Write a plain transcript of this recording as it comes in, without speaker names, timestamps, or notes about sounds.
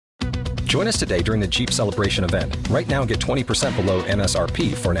Join us today during the Jeep Celebration event. Right now, get 20% below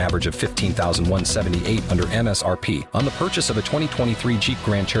MSRP for an average of $15,178 under MSRP on the purchase of a 2023 Jeep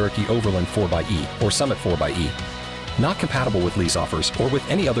Grand Cherokee Overland 4xE or Summit 4xE. Not compatible with lease offers or with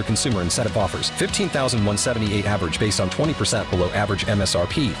any other consumer incentive offers. $15,178 average based on 20% below average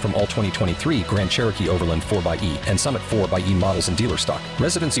MSRP from all 2023 Grand Cherokee Overland 4xE and Summit 4xE models in dealer stock.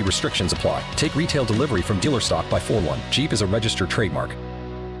 Residency restrictions apply. Take retail delivery from dealer stock by 4/1. Jeep is a registered trademark.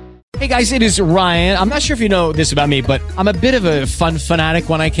 Hey guys, it is Ryan. I'm not sure if you know this about me, but I'm a bit of a fun fanatic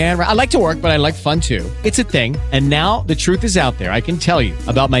when I can. I like to work, but I like fun too. It's a thing. And now the truth is out there. I can tell you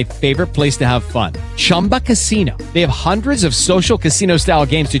about my favorite place to have fun. Chumba Casino. They have hundreds of social casino style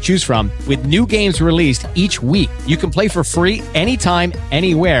games to choose from with new games released each week. You can play for free anytime,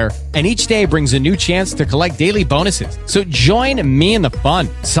 anywhere. And each day brings a new chance to collect daily bonuses. So join me in the fun.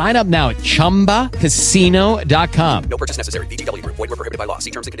 Sign up now at ChumbaCasino.com. No purchase necessary. VGW Group. Void where prohibited by law.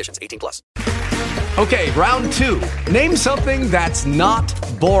 See terms and conditions. 18+. Okay, round two. Name something that's not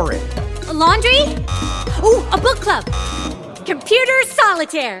boring. A laundry? Ooh, a book club. Computer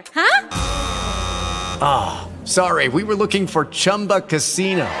solitaire, huh? Ah, sorry. We were looking for Chumba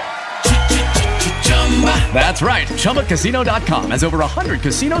Casino. That's right. ChumbaCasino.com has over 100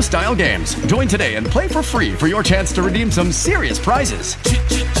 casino-style games. Join today and play for free for your chance to redeem some serious prizes.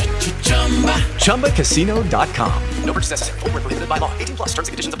 ChumbaCasino.com. No purchase necessary. Void where prohibited by law. 18+. Terms and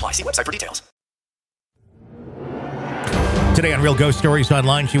conditions apply. See website for details. Today on Real Ghost Stories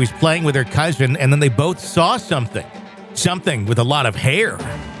Online, she was playing with her cousin, and then they both saw something. Something with a lot of hair.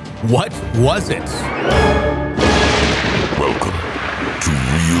 What was it? Welcome to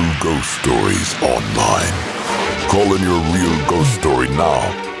Real Ghost Stories Online. Call in your real ghost story now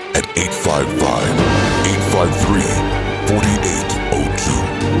at 855-853-4802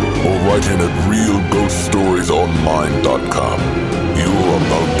 or write in at realghoststoriesonline.com. You're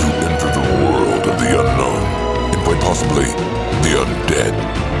about to enter the world of the unknown and quite possibly the undead.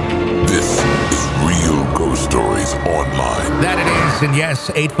 This is Real Ghost Stories Online. That it is, and yes,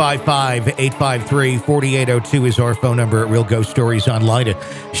 855-853-4802 is our phone number at Real Ghost Stories Online. To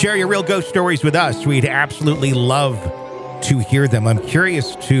share your real ghost stories with us, we'd absolutely love to hear them. I'm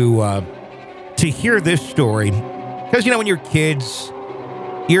curious to hear this story, because, you know, when you're kids,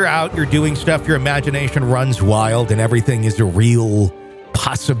 you're out, you're doing stuff, your imagination runs wild, and everything is a real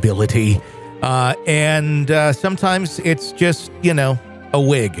possibility. And sometimes it's just, you know, a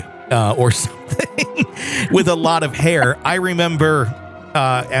wig or something with a lot of hair. I remember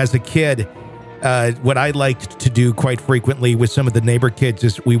as a kid, what I liked to do quite frequently with some of the neighbor kids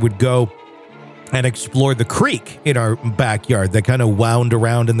is we would go and explore the creek in our backyard that kind of wound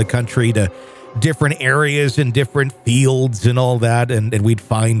around in the country to different areas and different fields and all that. And we'd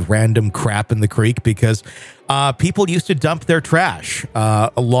find random crap in the creek because people used to dump their trash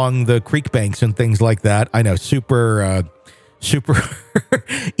along the creek banks and things like that. I know, super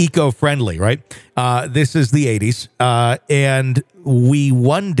eco-friendly, right? This is the 80s. And we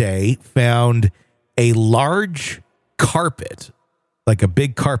one day found a large carpet, like a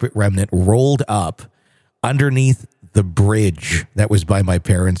big carpet remnant, rolled up underneath the bridge that was by my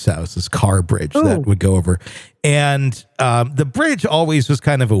parents' house, this car bridge that would go over. And the bridge always was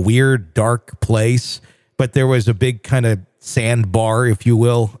kind of a weird, dark place, but there was a big kind of sandbar, if you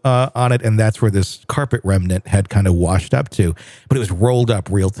will, on it. And that's where this carpet remnant had kind of washed up to, but it was rolled up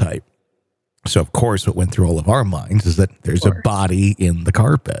real tight. So, of course, what went through all of our minds is that there's a body in the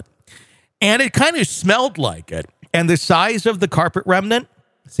carpet. And it kind of smelled like it. And the size of the carpet remnant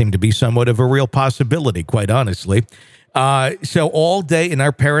seemed to be somewhat of a real possibility, quite honestly. So all day, and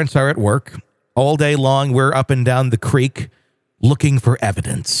our parents are at work, all day long, we're up and down the creek looking for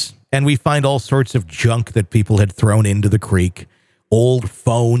evidence. And we find all sorts of junk that people had thrown into the creek, old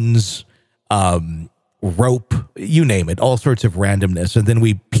phones, rope, you name it, all sorts of randomness. And then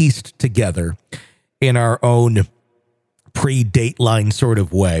we pieced together in our own pre-Dateline sort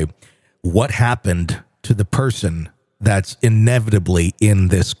of way what happened to the person that's inevitably in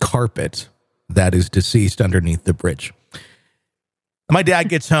this carpet that is deceased underneath the bridge. My dad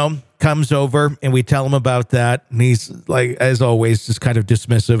gets home, comes over, and we tell him about that. And he's, like, as always, just kind of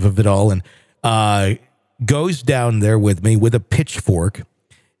dismissive of it all, and goes down there with me with a pitchfork.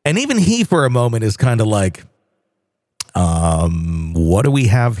 And even he, for a moment, is kind of like, what do we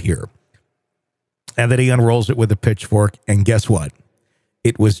have here? And then he unrolls it with a pitchfork, and guess what?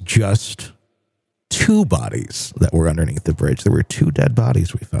 It was just two bodies that were underneath the bridge. There were two dead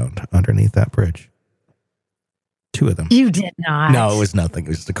bodies we found underneath that bridge. Two of them. You did not. No, it was nothing. It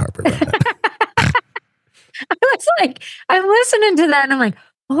was just a carpet remnant. I was like, I'm listening to that and I'm like,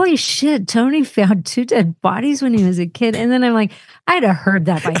 holy shit, Tony found 2 dead bodies when he was a kid. And then I'm like, I'd have heard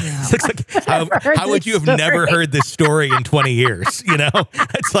that by now. It's like, how would you have never heard this story in 20 years? You know,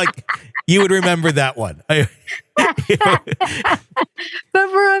 it's like you would remember that one. But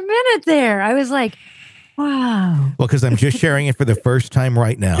for a minute there, I was like, wow. Well, because I'm just sharing it for the first time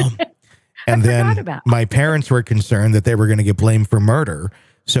right now. And then my parents were concerned that they were going to get blamed for murder.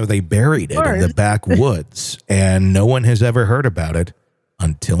 So they buried it in the backwoods. And no one has ever heard about it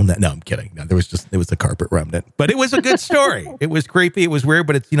until now. No, I'm kidding. No, it was a carpet remnant. But it was a good story. It was creepy. It was weird.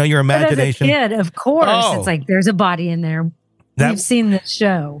 But it's, your imagination. But as a kid, of course. It's like, there's a body in there. We've seen this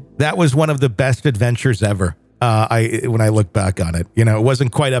show. That was one of the best adventures ever. When I look back on it, it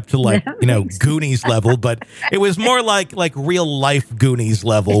wasn't quite up to like, Goonies level, but it was more like real life Goonies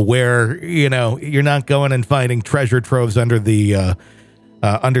level where, you're not going and finding treasure troves under the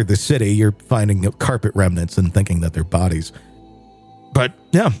city. You're finding carpet remnants and thinking that they're bodies. But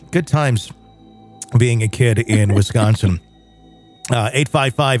yeah, good times being a kid in Wisconsin.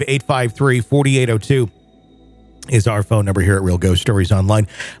 855-853-4802 is our phone number here at Real Ghost Stories Online.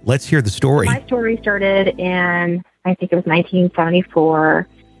 Let's hear the story. My story started in, I think it was 1974.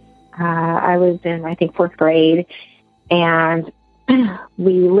 I was in, I think, 4th grade. And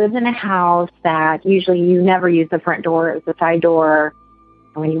we lived in a house that usually you never use the front door. It was the side door.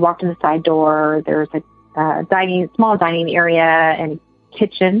 And when you walked in the side door, there's a small dining area and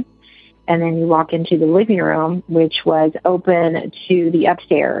kitchen. And then you walk into the living room, which was open to the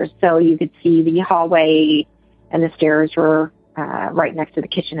upstairs. So you could see the hallway, and the stairs were right next to the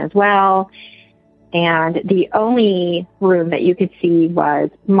kitchen as well. And the only room that you could see was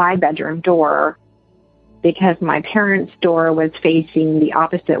my bedroom door, because my parents' door was facing the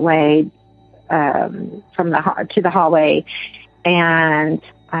opposite way to the hallway. And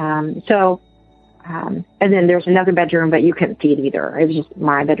and then there's another bedroom, but you couldn't see it either. It was just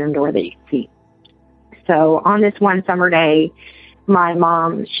my bedroom door that you could see. So on this one summer day, my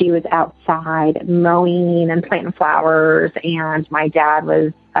mom, she was outside mowing and planting flowers, and my dad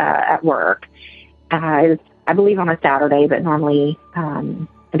was at work. It was, I believe, on a Saturday, but normally,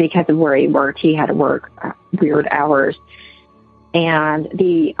 because of where he worked, he had to work weird hours. And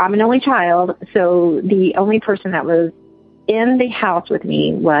I'm an only child, so the only person that was in the house with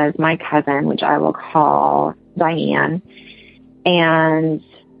me was my cousin, which I will call Diane. And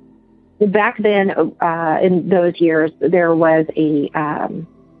back then, in those years, there was we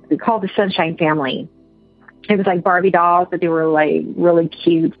called the Sunshine Family. It was like Barbie dolls, but they were like really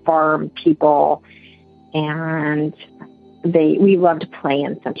cute farm people. And we loved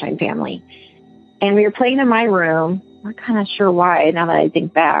playing Sunshine Family. And we were playing in my room. I'm not kind of sure why, now that I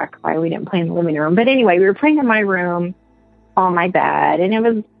think back, why we didn't play in the living room. But anyway, we were playing in my room on my bed, and it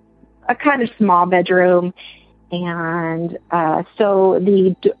was a kind of small bedroom. And so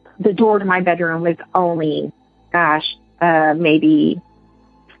the door to my bedroom was only, maybe,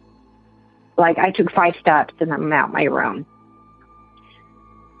 like I took 5 steps and I'm out my room.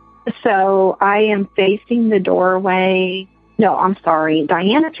 So I am facing the doorway. No, I'm sorry.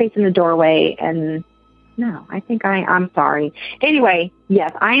 Diane is facing the doorway, and no, I think I'm sorry. Anyway,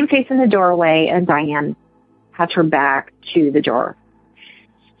 yes, I am facing the doorway, and Diane has her back to the door.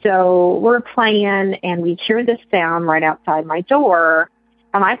 So we're playing, and we hear this sound right outside my door,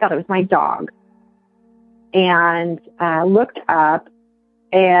 and I thought it was my dog. And looked up,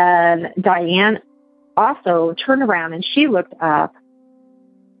 and Diane also turned around, and she looked up,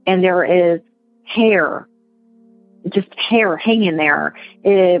 and there is hair, just hair hanging there.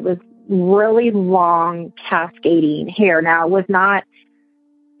 It was really long, cascading hair. Now, it was not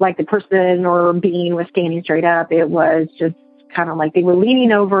like the person or being was standing straight up. It was just kind of like they were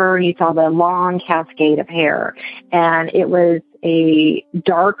leaning over, and you saw the long cascade of hair. And it was a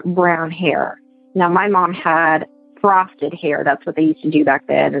dark brown hair. Now, my mom had frosted hair. That's what they used to do back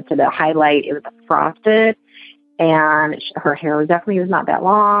then. Instead of highlight, it was frosted. And her hair definitely was not that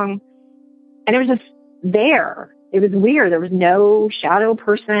long. And it was just there. It was weird. There was no shadow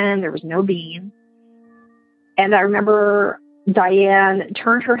person. There was no being. And I remember Diane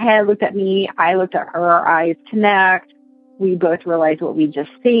turned her head, looked at me. I looked at her. Our eyes connect. We both realized what we'd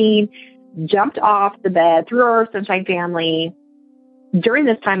just seen, jumped off the bed, threw our Sunshine Family. During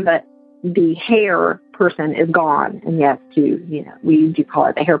this time, but the hair person is gone. And yes, we do call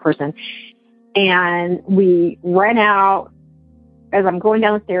it the hair person. And we ran out. As I'm going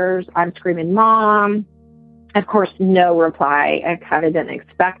down the stairs, I'm screaming, "Mom!" Of course, no reply. I kind of didn't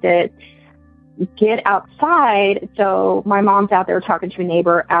expect it. Get outside. So my mom's out there talking to a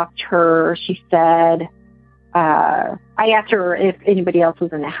neighbor. Asked her, she said, I asked her if anybody else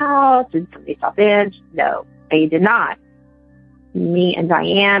was in the house. Did somebody stop in? No, they did not. me and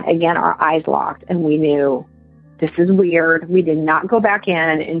Diane, again, our eyes locked, and we knew this is weird. We did not go back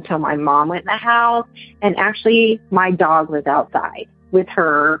in until my mom went in the house, and actually my dog was outside with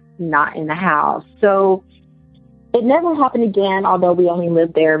her, not in the house. So it never happened again, although we only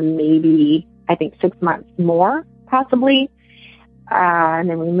lived there maybe, I think, 6 months more, possibly. And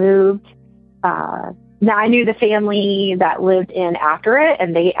then we moved. Now, I knew the family that lived in after it,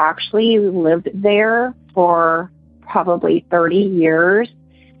 and they actually lived there for probably 30 years,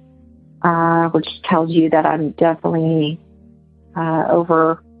 which tells you that I'm definitely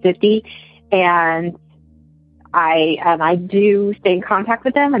over 50. And I do stay in contact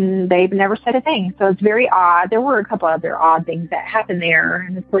with them, and they've never said a thing. So it's very odd. There were a couple other odd things that happened there.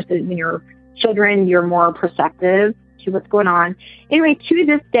 And, of course, when you're children, you're more perceptive to what's going on. Anyway, to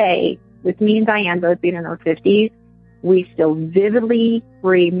this day, with me and Diane both being in our 50s, we still vividly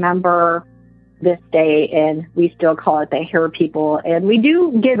remember this day, and we still call it the hair people. And we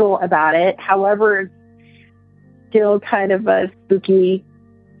do giggle about it. However, it's still kind of a spooky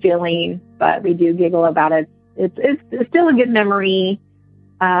feeling, but we do giggle about it. It's still a good memory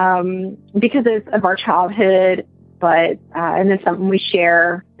because it's of our childhood, but and it's something we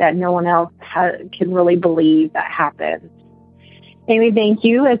share that no one else can really believe that happened. Anyway, thank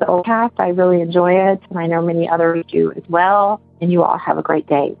you as OCAST. I really enjoy it, and I know many others do as well. And you all have a great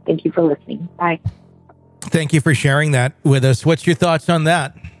day. Thank you for listening. Bye. Thank you for sharing that with us. What's your thoughts on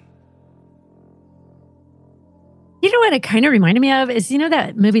that? You know what it kind of reminded me of is,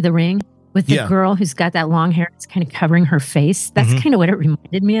 that movie The Ring with the girl who's got that long hair that's kind of covering her face? That's kind of what it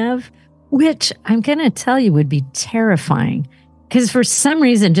reminded me of, which I'm going to tell you would be terrifying. Because for some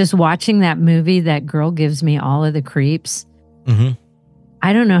reason, just watching that movie, that girl gives me all of the creeps. Mm-hmm.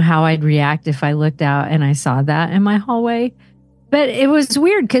 I don't know how I'd react if I looked out and I saw that in my hallway. But it was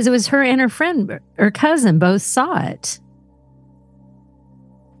weird because it was her and her friend or cousin both saw it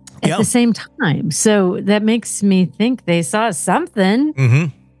at the same time. So that makes me think they saw something. Mm-hmm.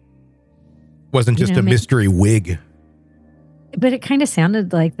 Wasn't just a mystery wig. But it kind of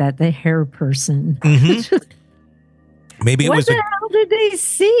sounded like that, the hair person. Mm-hmm. Maybe it was what the hell did they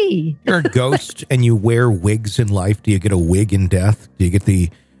see? You're a ghost and you wear wigs in life. Do you get a wig in death? Do you get the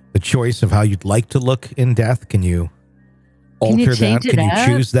choice of how you'd like to look in death? Can you alter that? Can you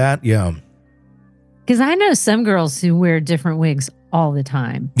choose that? Yeah. Because I know some girls who wear different wigs all the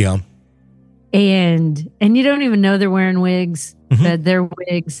time. Yeah. And you don't even know they're wearing wigs, but they're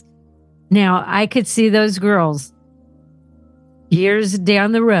wigs. Now, I could see those girls years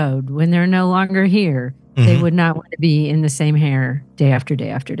down the road when they're no longer here. They would not want to be in the same hair day after day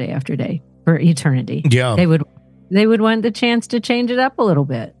after day after day for eternity. Yeah. They would want the chance to change it up a little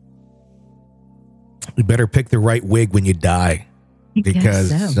bit. You better pick the right wig when you die.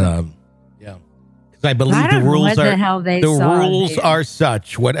 Because I believe the rules are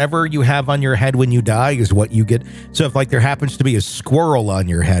such. Whatever you have on your head when you die is what you get. So if there happens to be a squirrel on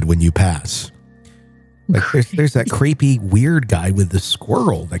your head when you pass, there's that creepy weird guy with the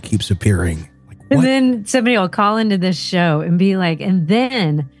squirrel that keeps appearing. And then somebody will call into this show and be like, and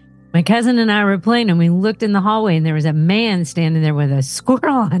then my cousin and I were playing and we looked in the hallway and there was a man standing there with a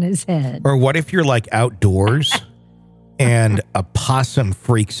squirrel on his head. Or what if you're outdoors and a possum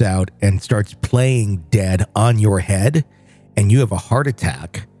freaks out and starts playing dead on your head and you have a heart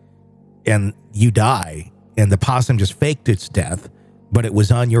attack and you die and the possum just faked its death, but it was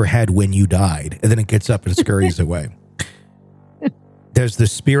on your head when you died, and then it gets up and scurries away. Does the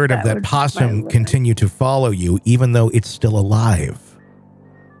spirit of that possum continue to follow you even though it's still alive?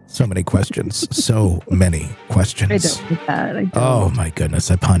 So many questions. So many questions. I don't get that. Oh, my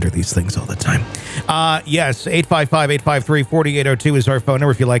goodness. I ponder these things all the time. Yes, 855-853-4802 is our phone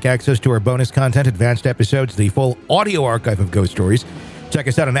number if you like access to our bonus content, advanced episodes, the full audio archive of Ghost Stories. Check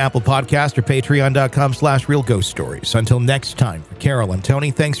us out on Apple Podcast or patreon.com/Real Ghost Stories. Until next time, for Carol and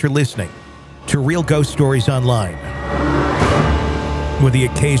Tony, thanks for listening to Real Ghost Stories Online, with the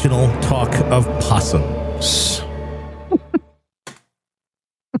occasional talk of possums.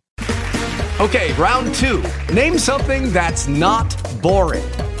 Okay, round two. Name something that's not boring.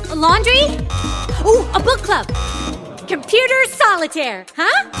 A laundry? Ooh, a book club. Computer solitaire,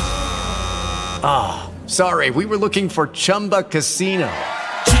 huh? Ah, sorry, we were looking for Chumba Casino.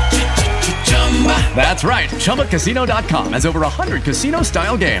 That's right, ChumbaCasino.com has over 100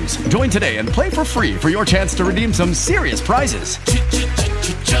 casino-style games. Join today and play for free for your chance to redeem some serious prizes.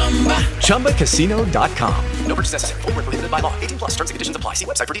 ChumbaCasino.com. No purchase necessary. Void where prohibited by law. 18+ terms and conditions apply. See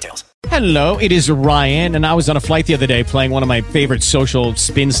website for details. Hello, it is Ryan, and I was on a flight the other day playing one of my favorite social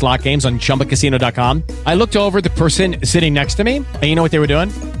spin slot games on ChumbaCasino.com. I looked over at the person sitting next to me, and you know what they were doing?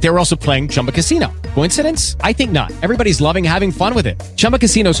 They were also playing Chumba Casino. Coincidence? I think not. Everybody's loving having fun with it. Chumba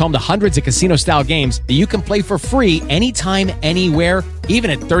Casino is home to hundreds of casino-style games that you can play for free anytime, anywhere,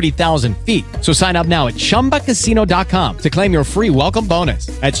 even at 30,000 feet. So sign up now at ChumbaCasino.com to claim your free welcome bonus.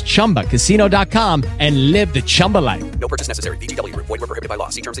 That's ChumbaCasino.com and live the Chumba life. No purchase necessary. VGW Group. Void where prohibited by law.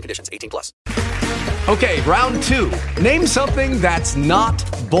 See terms and conditions. 18+. Okay, round two. Name something that's not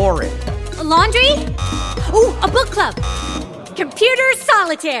boring. A laundry? Ooh, a book club. Computer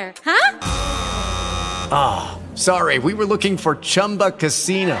solitaire, huh? Sorry, we were looking for Chumba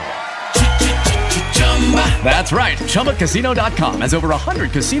Casino. That's right. ChumbaCasino.com has over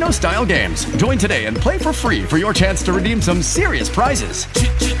 100 casino-style games. Join today and play for free for your chance to redeem some serious prizes.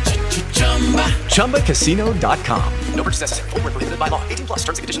 ChumbaCasino.com. No purchase necessary. Void where prohibited by law. 18+. Terms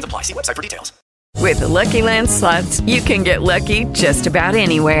and conditions apply. See website for details. With the Lucky Land Slots, you can get lucky just about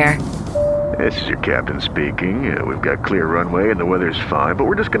anywhere. This is your captain speaking. We've got clear runway and the weather's fine, but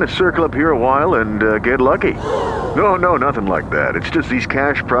we're just going to circle up here a while and get lucky. No, nothing like that. It's just these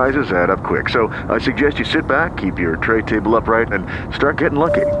cash prizes add up quick. So I suggest you sit back, keep your tray table upright, and start getting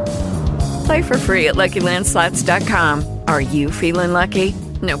lucky. Play for free at LuckyLandSlots.com. Are you feeling lucky?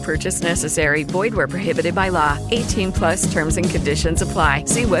 No purchase necessary. Void where prohibited by law. 18+ terms and conditions apply.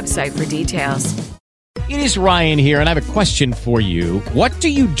 See website for details. It is Ryan here, and I have a question for you. What do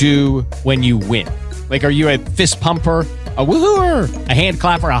you do when you win? Like, are you a fist pumper, a woohooer, a hand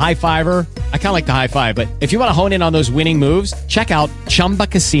clapper, a high fiver? I kind of like the high five, but if you want to hone in on those winning moves, check out Chumba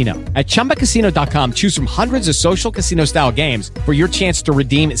Casino. At ChumbaCasino.com, choose from hundreds of social casino-style games for your chance to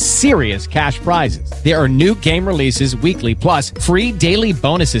redeem serious cash prizes. There are new game releases weekly, plus free daily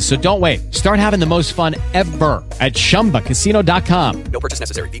bonuses. So don't wait. Start having the most fun ever at ChumbaCasino.com. No purchase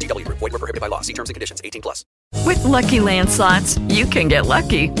necessary. VGW Group. Void where prohibited by law. See terms and conditions. 18+. With Lucky Land Slots, you can get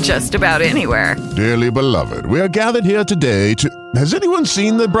lucky just about anywhere. Dearly beloved, we are gathered here today to... Has anyone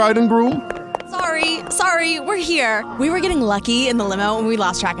seen the bride and groom? Sorry, we're here. We were getting lucky in the limo and we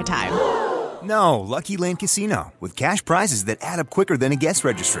lost track of time. No, Lucky Land Casino, with cash prizes that add up quicker than a guest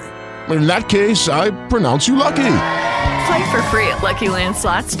registry. In that case, I pronounce you lucky. Play for free at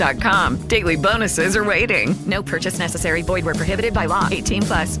LuckyLandSlots.com. Daily bonuses are waiting. No purchase necessary. Void where prohibited by law.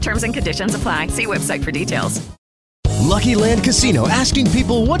 18+. Terms and conditions apply. See website for details. Lucky Land Casino, asking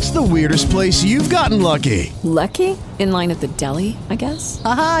people, what's the weirdest place you've gotten lucky? Lucky? In line at the deli, I guess?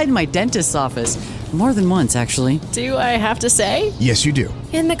 Aha, in my dentist's office. More than once, actually. Do I have to say? Yes, you do.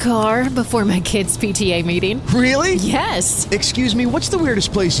 In the car before my kids' PTA meeting. Really? Yes. Excuse me, what's the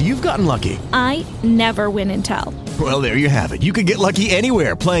weirdest place you've gotten lucky? I never win and tell. Well, there you have it. You can get lucky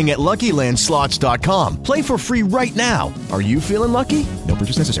anywhere, playing at LuckyLandSlots.com. Play for free right now. Are you feeling lucky? No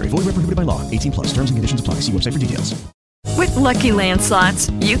purchase necessary. Void where prohibited by law. 18+. Terms and conditions apply. See website for details. With Lucky Land Slots,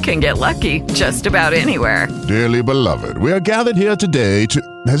 you can get lucky just about anywhere. Dearly beloved, we are gathered here today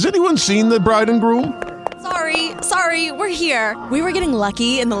to... Has anyone seen the bride and groom? Sorry, we're here. We were getting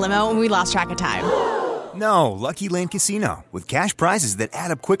lucky in the limo and we lost track of time. No, Lucky Land Casino, with cash prizes that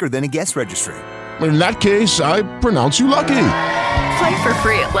add up quicker than a guest registry. In that case, I pronounce you lucky. Play for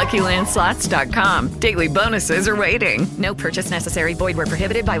free at LuckyLandSlots.com. Daily bonuses are waiting. No purchase necessary. Void where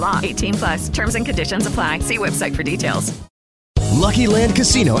prohibited by law. 18+. Terms and conditions apply. See website for details. Lucky Land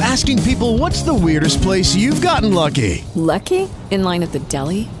Casino, asking people, what's the weirdest place you've gotten lucky? Lucky? In line at the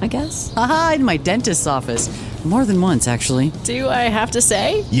deli, I guess? Aha, in my dentist's office. More than once, actually. Do I have to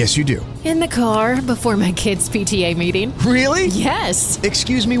say? Yes, you do. In the car before my kids' PTA meeting. Really? Yes.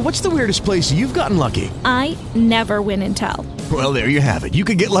 Excuse me, what's the weirdest place you've gotten lucky? I never win and tell. Well, there you have it. You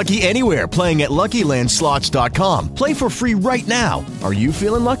can get lucky anywhere, playing at LuckyLandSlots.com. Play for free right now. Are you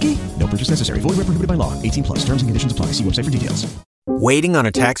feeling lucky? No purchase necessary. Void where prohibited by law. 18+. Terms and conditions apply. See website for details. Waiting on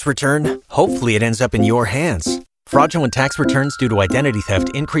a tax return? Hopefully it ends up in your hands. Fraudulent tax returns due to identity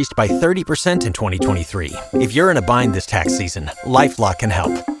theft increased by 30% in 2023. If you're in a bind this tax season, LifeLock can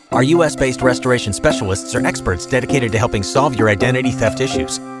help. Our U.S.-based restoration specialists are experts dedicated to helping solve your identity theft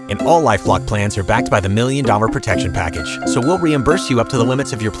issues. And all LifeLock plans are backed by the $1 Million Protection Package. So we'll reimburse you up to the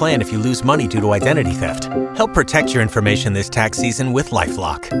limits of your plan if you lose money due to identity theft. Help protect your information this tax season with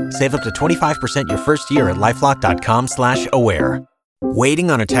LifeLock. Save up to 25% your first year at LifeLock.com/aware. Waiting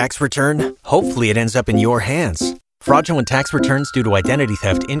on a tax return? Hopefully it ends up in your hands. Fraudulent tax returns due to identity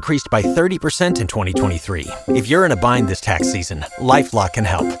theft increased by 30% in 2023. If you're in a bind this tax season, LifeLock can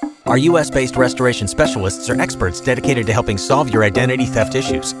help. Our U.S.-based restoration specialists are experts dedicated to helping solve your identity theft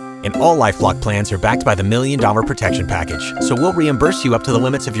issues. And all LifeLock plans are backed by the $1 Million Protection Package. So we'll reimburse you up to the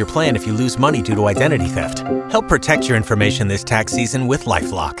limits of your plan if you lose money due to identity theft. Help protect your information this tax season with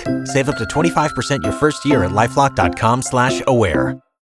LifeLock. Save up to 25% your first year at LifeLock.com/aware.